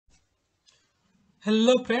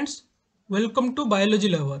Hello friends, welcome to Biology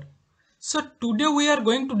Lover. So today we are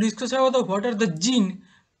going to discuss about what are the gene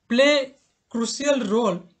play crucial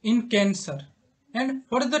role in cancer and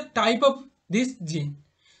what is the type of this gene.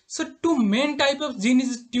 So two main type of gene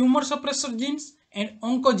is tumor suppressor genes and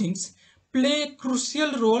oncogenes play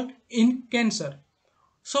crucial role in cancer.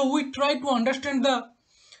 So we try to understand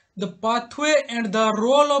the pathway and the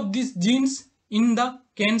role of these genes in the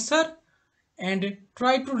cancer and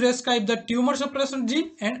try to describe the tumor suppression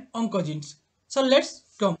gene and oncogenes. So let's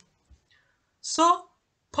come. So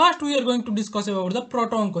first we are going to discuss about the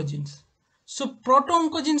proto-oncogenes. So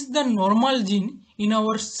proto-oncogenes is the normal gene in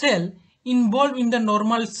our cell involved in the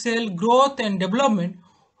normal cell growth and development.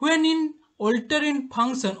 When in alter in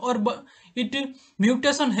function or it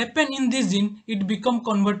mutation happen in this gene, it become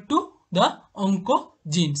convert to the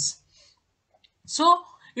oncogenes. So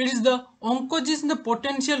it is the oncogenes the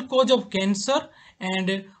potential cause of cancer,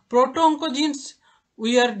 and proto-oncogenes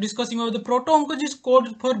we are discussing about the proto-oncogenes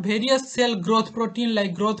code for various cell growth protein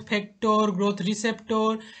like growth factor, growth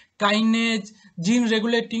receptor, kinase, gene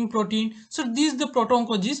regulating protein. So these the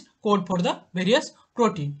proto-oncogenes code for the various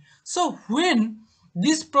protein. So when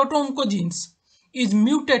these proto-oncogenes is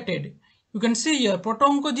mutated, you can see here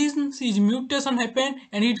proto-oncogenes is mutation happen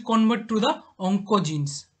and it convert to the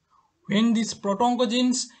oncogenes. When this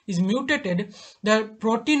proto-oncogenes is mutated, the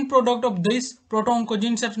protein product of this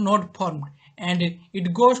proto-oncogenes are not formed and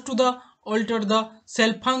it goes to the alter the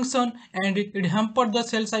cell function and it hamper the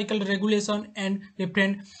cell cycle regulation and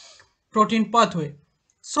different protein pathway.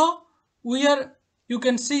 So we are, you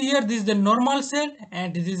can see here, this is the normal cell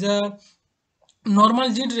and this is a normal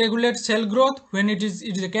gene regulates cell growth. When it is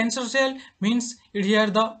a cancer cell, means it here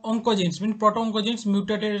the oncogenes means proto-oncogenes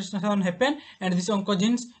mutation happen and this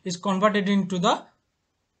oncogenes is converted into the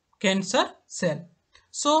cancer cell.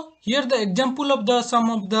 So here the example of the some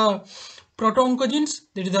of the proto-oncogenes,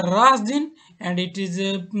 that is the RAS gene, and it is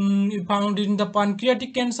found in the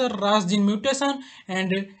pancreatic cancer RAS gene mutation,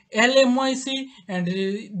 and LMYC, and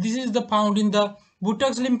this is the found in the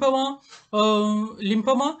buttocks lymphoma,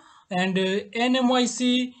 and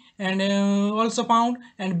NMYC, and also found,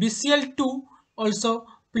 and BCL2 also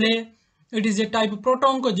play. It is a type of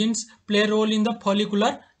proto-oncogenes play role in the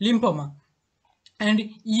follicular lymphoma, and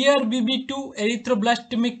ERBB2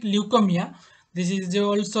 erythroblastic leukemia. This is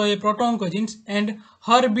also a proto-oncogenes, and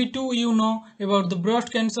HER2, you know about the breast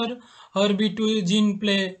cancer. HER2 gene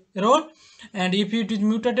play role, and if it is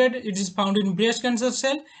mutated, it is found in breast cancer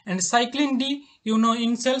cell. And cyclin D, you know,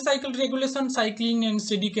 in cell cycle regulation, cyclin and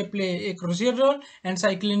CDK play a crucial role, and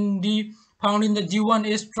cyclin D found in the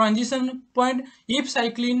G1S transition point. If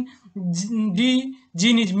cyclin D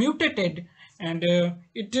gene is mutated, and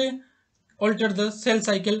it alter the cell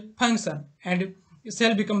cycle function and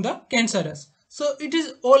cell become the cancerous. So it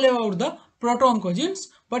is all about the proto-oncogenes,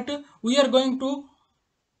 but we are going to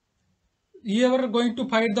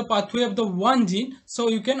find the pathway of the one gene so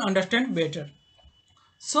you can understand better.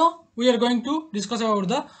 So we are going to discuss about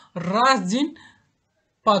the RAS gene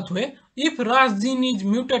pathway. If RAS gene is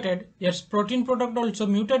mutated, yes, protein product also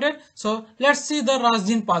mutated. So let's see the RAS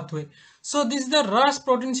gene pathway. So this is the RAS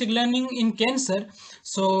protein signaling in cancer.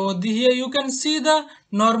 So here you can see the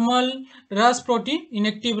normal RAS protein,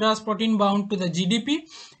 inactive RAS protein bound to the GDP,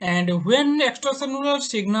 and when extracellular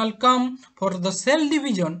signal come for the cell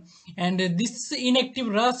division, and this inactive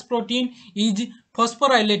RAS protein is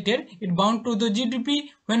phosphorylated, it bound to the GDP.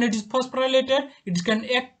 When it is phosphorylated, it can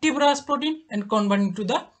active RAS protein and convert into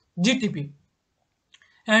the GTP,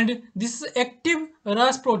 and this active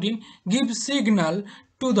RAS protein gives signal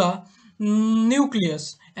to the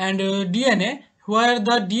nucleus and DNA, where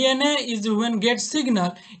the DNA is when gets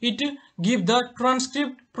signal, it give the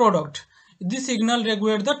transcript product. This signal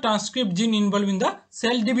regulate the transcript gene involved in the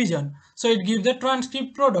cell division, so it gives the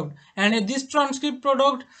transcript product, and this transcript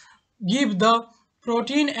product give the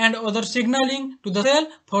protein and other signaling to the cell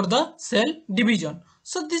for the cell division.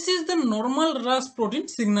 So this is the normal RAS protein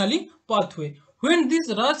signaling pathway. When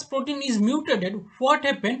this RAS protein is mutated, what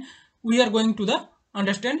happened? We are going to the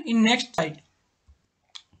understand in next slide.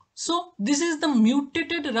 So this is the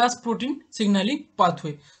mutated RAS protein signaling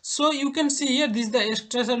pathway. So you can see here, this is the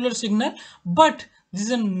extracellular signal, but this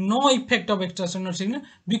is no effect of extracellular signal,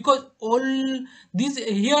 because all this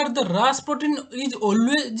here the RAS protein is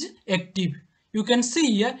always active. You can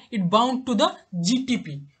see here it bound to the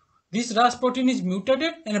GTP. This RAS protein is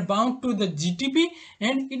mutated and bound to the GTP,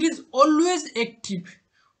 and it is always active.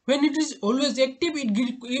 When it is always active, it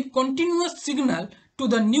gives continuous signal to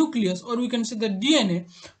the nucleus, or we can say the DNA,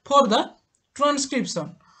 for the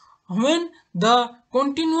transcription. When the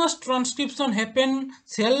continuous transcription happen,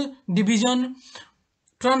 cell division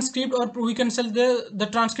transcript, or we can say the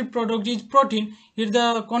transcript product is protein. If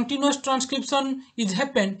the continuous transcription is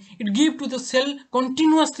happen, it give to the cell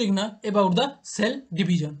continuous signal about the cell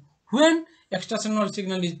division. When extracellular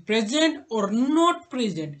signal is present or not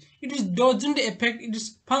present, it is doesn't affect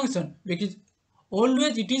its function, because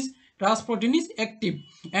always it is Ras protein is active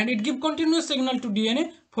and it give continuous signal to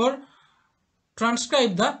DNA for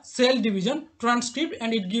transcribe the cell division transcript,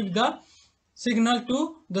 and it give the signal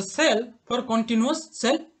to the cell for continuous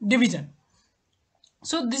cell division.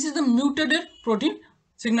 So this is the mutated protein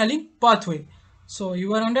signaling pathway. So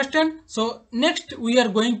you are understand. So next we are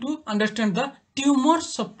going to understand the tumor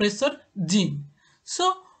suppressor gene.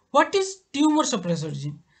 So what is tumor suppressor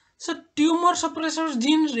gene? So tumor suppressor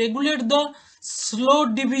gene regulate the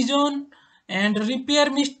slow division and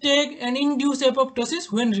repair mistake and induce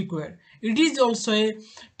apoptosis when required. It is also a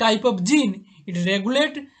type of gene. It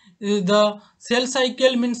regulate the cell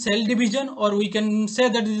cycle, means cell division, or we can say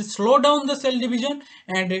that it slow down the cell division,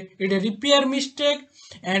 and it repair mistake,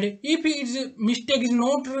 and if its mistake is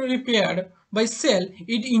not repaired by cell,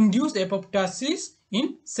 it induce apoptosis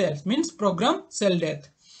in cells, means program cell death.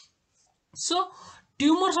 So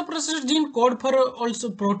tumor suppressor gene code for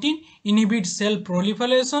also protein, inhibit cell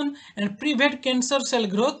proliferation and prevent cancer cell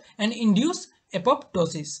growth and induce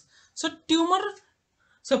apoptosis. So tumor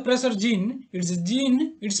suppressor gene, its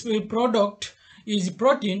gene, its product is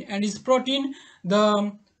protein, and its protein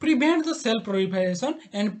the prevent the cell proliferation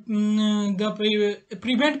and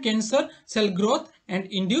prevent cancer cell growth and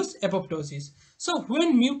induce apoptosis. So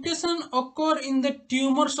when mutation occur in the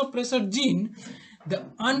tumor suppressor gene, the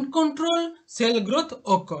uncontrolled cell growth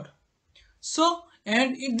occur. So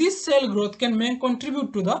and this cell growth can may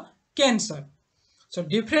contribute to the cancer. So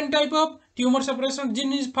different type of tumor suppression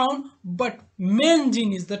gene is found, but main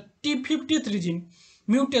gene is the T53 gene.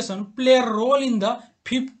 Mutation play a role in the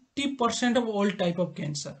 50% of all type of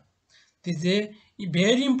cancer. This is a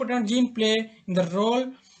very important gene, play in the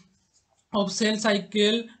role of cell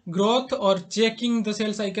cycle growth or checking the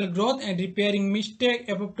cell cycle growth and repairing mistake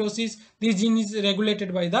apoptosis. This gene is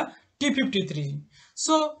regulated by the T53 gene.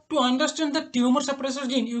 So to understand the tumor suppressor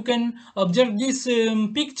gene, you can observe this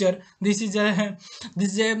picture. This is a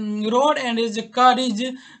road, and as a car is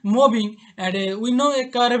moving, and we know a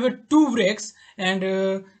car have two brakes,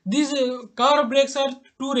 and these car brakes are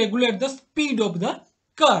to regulate the speed of the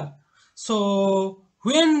car. So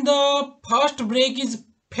when the first brake is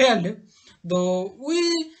failed, though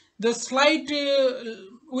the slight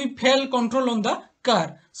we fail control on the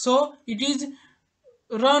car, so it is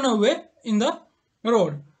run away in the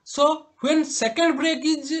road. So when second brake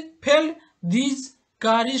is failed, this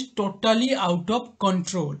car is totally out of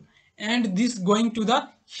control, and this going to the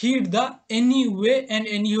hit the anywhere and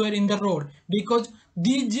anywhere in the road, because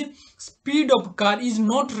this speed of car is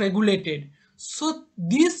not regulated. So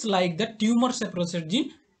this like the tumor suppressor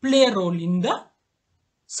gene play a role in the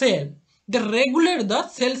cell. They regulate the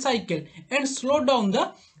cell cycle and slow down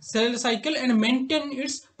the cell cycle and maintain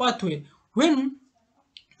its pathway. When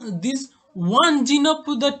this one gene of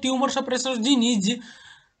the tumor suppressor gene is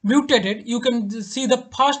mutated, you can see the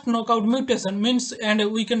first knockout mutation, means,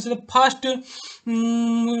 and we can see the first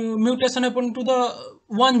mutation happen to the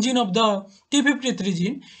one gene of the T53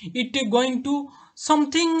 gene. It going to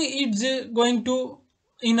something, it's going to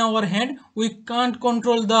in our hand, we can't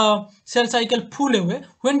control the cell cycle full away.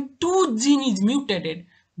 When two gene is mutated,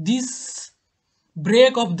 this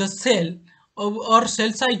break of the cell or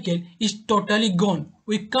cell cycle is totally gone.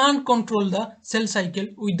 We can't control the cell cycle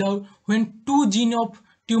without when two gene of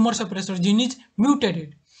tumor suppressor gene is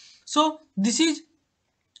mutated. So this is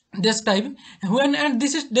describe when, and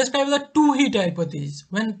this is describe the two hit hypothesis.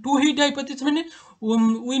 When two hit hypothesis means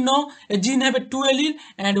we know a gene have a two allele,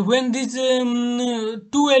 and when this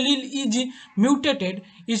two allele is mutated,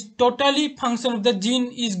 is totally function of the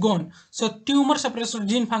gene is gone. So tumor suppressor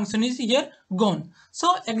gene function is here gone.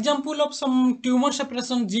 So example of some tumor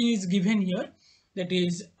suppression gene is given here, that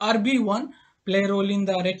is RB1 play role in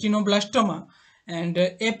the retinoblastoma, and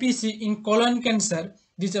APC in colon cancer.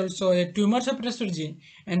 This is also a tumor suppressor gene,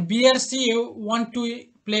 and BRCA1 to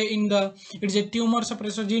play in the, it's a tumor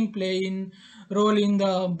suppressor gene play in role in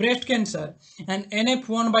the breast cancer, and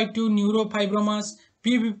NF1 by 2 neurofibromas,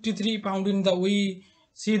 P53 found in the, we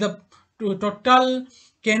see the total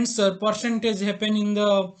cancer percentage happen in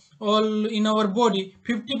the all in our body,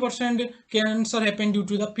 50% cancer happen due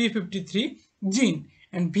to the P53 gene,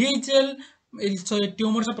 and VHL is also a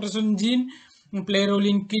tumor suppression gene play role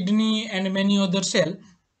in kidney and many other cell.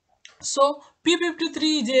 So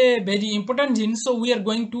P53 is a very important gene, so we are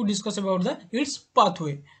going to discuss about the its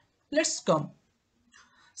pathway. Let's come.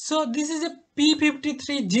 So this is a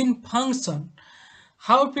P53 gene function.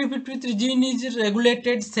 how p53 gene is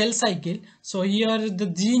regulated cell cycle. So here the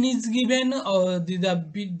gene is given, the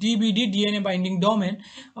DBD DNA binding domain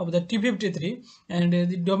of the T53, and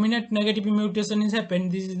the dominant negative mutation is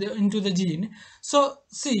happened. This is into the gene. So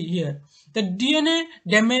see here, the DNA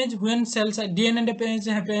damage, when cells DNA damage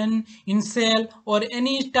happen in cell, or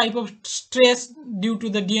any type of stress due to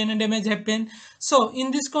the DNA damage happen. So in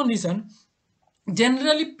this condition,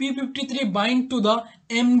 generally, p53 bind to the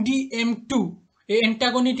MDM2, a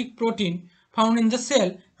antagonistic protein found in the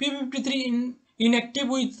cell. P53 inactive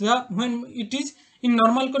with the, when it is in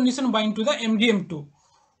normal condition, bind to the MDM2.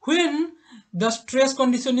 When the stress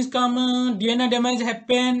condition is come, DNA damage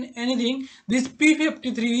happen, anything, this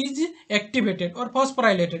p53 is activated or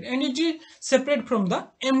phosphorylated, and it is separate from the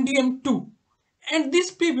MDM2. And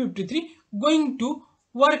this p53 going to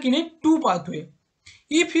work in a two pathway.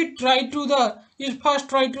 If he try to the, if first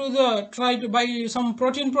try to buy some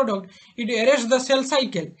protein product, it arrests the cell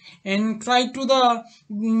cycle and try to the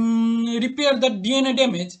repair the DNA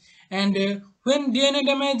damage. And when DNA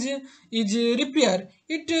damage is repair,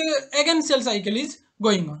 it again cell cycle is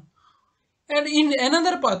going on. And in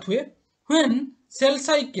another pathway, when cell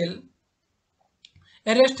cycle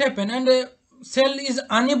arrest happen and cell is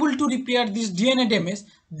unable to repair this DNA damage,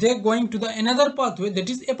 they going to the another pathway, that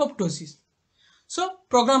is apoptosis. So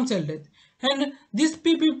program cell death. And this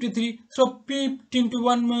p53 through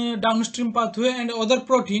p21 downstream pathway and other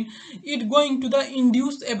protein, it going to the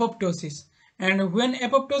induced apoptosis. And when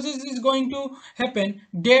apoptosis is going to happen,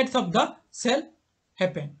 death of the cell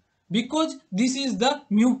happen, because this is the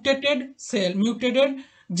mutated cell, mutated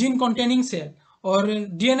gene containing cell, or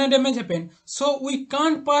DNA damage happen. So we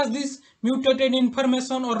can't pass this mutated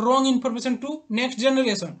information or wrong information to next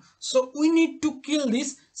generation. So we need to kill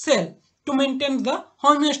this cell to maintain the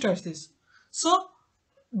homeostasis. So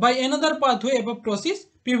by another pathway, apoptosis,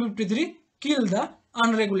 p53 kill the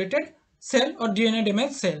unregulated cell or DNA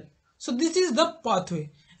damaged cell. So this is the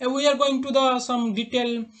pathway. And we are going to the some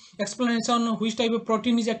detailed explanation of which type of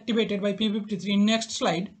protein is activated by p53 in next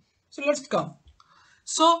slide. So let's come.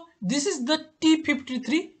 So this is the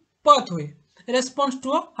T53 pathway, response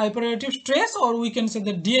to a hyperactive stress, or we can say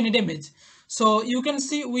the DNA damage. So you can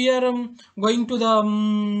see we are going to the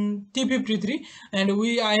T53, and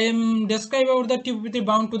I am describing about the T53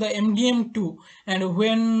 bound to the MDM2, and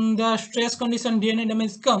when the stress condition DNA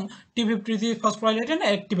damage come, T53 phosphorylated and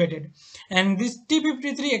activated. And this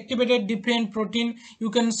T53 activated different protein. You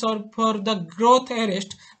can search for the growth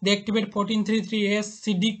arrest. They activate protein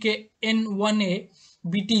 33S, CDKN1A,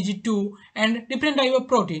 BTG2, and different type of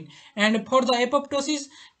protein. And for the apoptosis,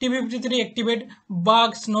 T53 activate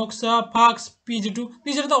bugs, noxa, FAX, PG2.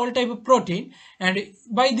 These are the all type of protein, and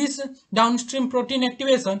by this downstream protein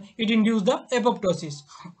activation, it induce the apoptosis.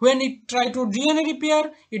 When it try to DNA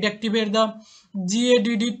repair, it activate the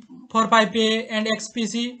GADD45A and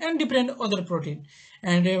XPC and different other protein.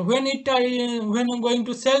 And when I'm going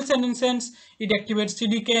to cell senescence, it activates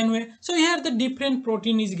CDKNA. So here the different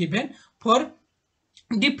protein is given for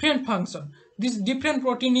different function. This different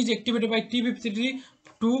protein is activated by T53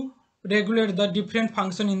 to regulate the different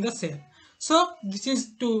function in the cell. So this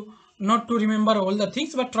is to not to remember all the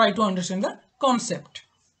things, but try to understand the concept.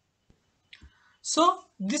 So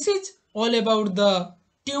this is all about the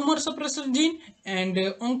tumor suppressor gene and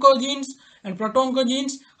oncogenes and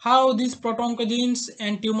proto-oncogenes, how these proto-oncogenes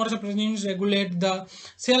and tumor suppressor genes regulate the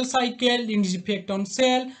cell cycle, its effect on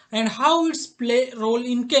cell, and how it's play role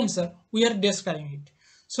in cancer. We are describing it.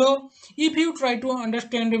 So if you try to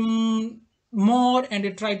understand more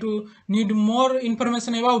and try to need more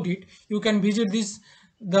information about it, you can visit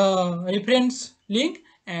the reference link,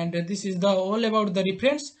 and this is the all about the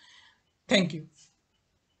reference. Thank you.